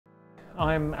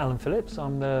I'm Alan Phillips.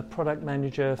 I'm the Product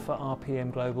Manager for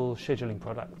RPM Global Scheduling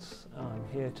Products. I'm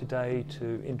here today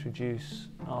to introduce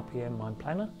RPM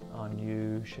MinePlanner, our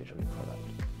new scheduling product.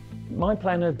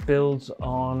 MinePlanner builds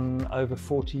on over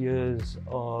 40 years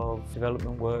of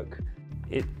development work.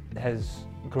 It has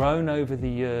grown over the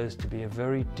years to be a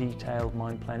very detailed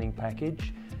mine planning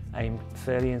package aimed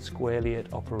fairly and squarely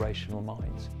at operational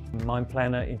mines.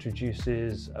 MinePlanner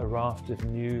introduces a raft of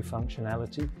new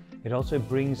functionality. It also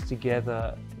brings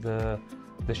together the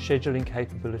scheduling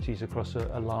capabilities across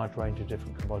a large range of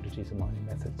different commodities and mining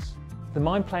methods. The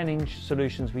mine planning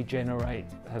solutions we generate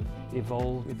have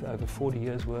evolved with over 40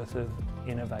 years worth of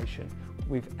innovation.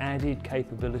 We've added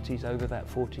capabilities over that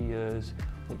 40 years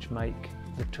which make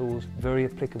the tools very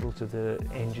applicable to the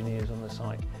engineers on the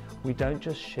site. We don't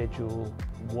just schedule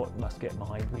what must get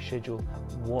mined, we schedule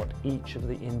what each of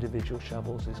the individual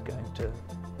shovels is going to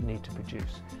need to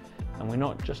produce. And we're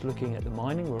not just looking at the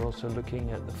mining, we're also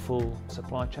looking at the full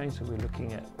supply chain, so we're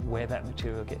looking at where that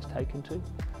material gets taken to.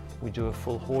 We do a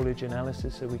full haulage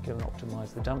analysis so we can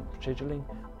optimise the dump scheduling.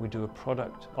 We do a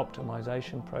product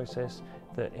optimisation process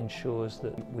that ensures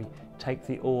that we take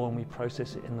the ore and we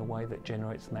process it in the way that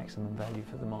generates the maximum value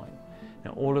for the mine.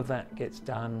 Now all of that gets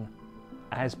done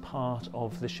as part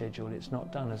of the schedule. It's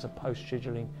not done as a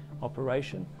post-scheduling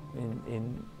operation.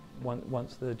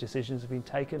 Once the decisions have been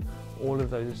taken, all of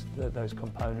those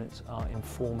components are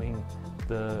informing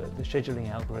the scheduling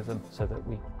algorithm so that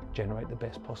we generate the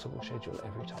best possible schedule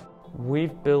every time.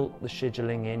 We've built the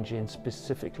scheduling engine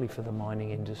specifically for the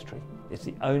mining industry. It's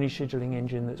the only scheduling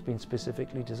engine that's been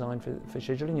specifically designed for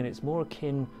scheduling, and it's more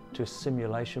akin to a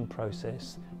simulation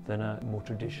process than a more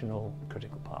traditional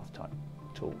critical path type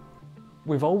tool.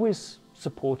 We've always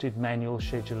supported manual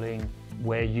scheduling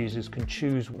where users can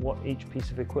choose what each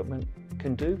piece of equipment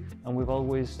can do, and we've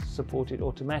always supported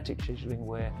automatic scheduling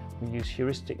where we use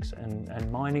heuristics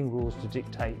and mining rules to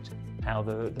dictate how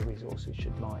the resources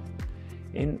should mine.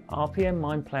 In RPM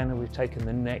MinePlanner, we've taken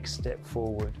the next step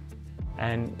forward,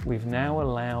 and we've now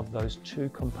allowed those two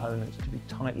components to be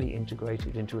tightly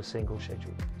integrated into a single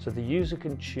schedule. So the user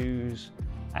can choose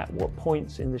at what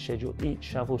points in the schedule each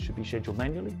shovel should be scheduled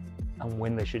manually and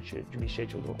when they should be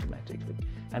scheduled automatically.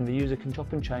 And the user can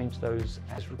chop and change those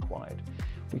as required.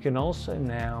 We can also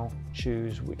now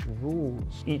choose which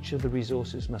rules each of the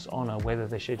resources must honour, whether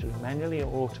they're scheduled manually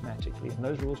or automatically, and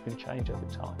those rules can change over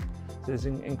time. So there's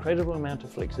an incredible amount of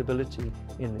flexibility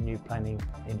in the new planning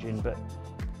engine, but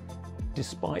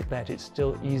despite that, it's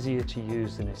still easier to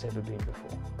use than it's ever been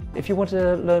before. If you want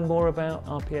to learn more about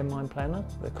RPM MinePlanner,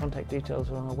 the contact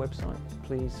details are on our website.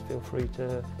 Please feel free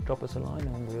to drop us a line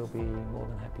and we'll be more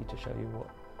than happy to show you what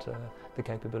the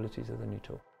capabilities of the new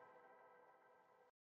tool.